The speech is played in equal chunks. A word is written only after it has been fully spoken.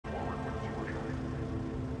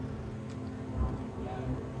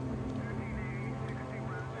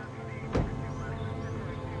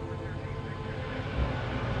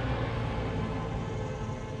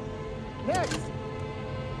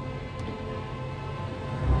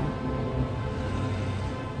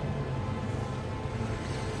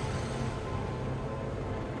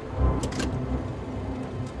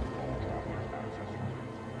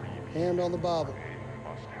stand on the Bible.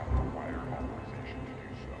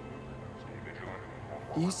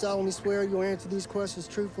 Do you solemnly swear you'll answer these questions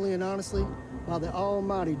truthfully and honestly by the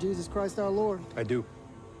Almighty Jesus Christ our Lord? I do.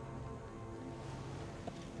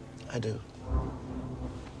 I do.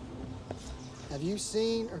 Have you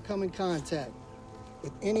seen or come in contact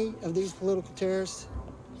with any of these political terrorists?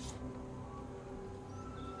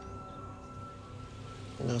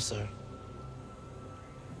 No, sir.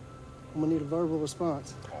 I'm gonna need a verbal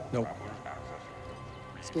response. Nope.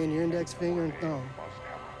 Scan your index finger and thumb.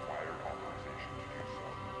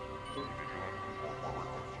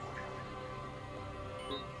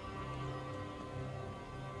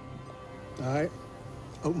 All right,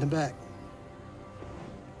 open the back.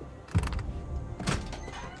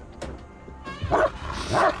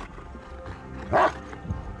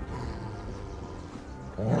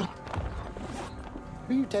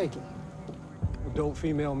 Who you taking? Adult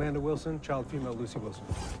female Amanda Wilson, child female Lucy Wilson.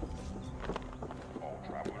 All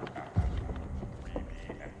travelers accessing 3B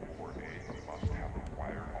and 4A must have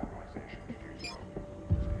required authorization to do so.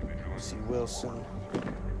 Stay vigilant. Lucy Wilson.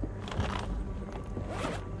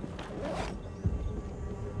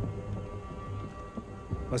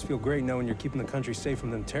 Must feel great knowing you're keeping the country safe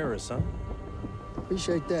from them terrorists, huh?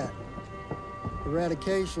 Appreciate that.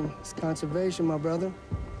 Eradication is conservation, my brother.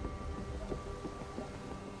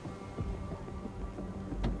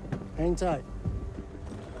 Hang tight.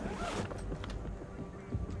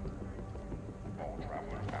 All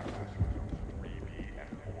travelers accessing zones 3B and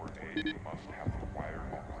 4A must have required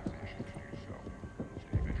authorization to do so.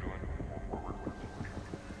 Stay vigilant and move forward with caution.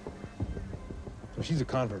 So she's a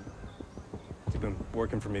convert. She's been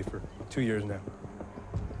working for me for 2 years now.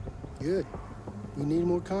 Good. You need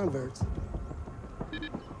more converts.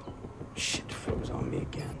 Shit froze on me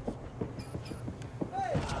again.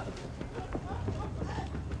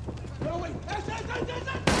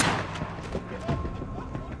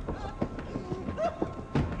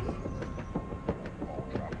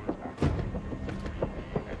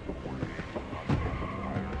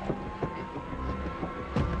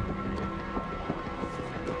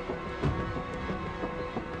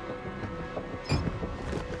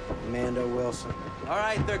 Amanda Wilson. All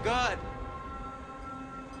right, they're good.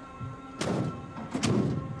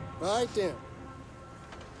 Right then.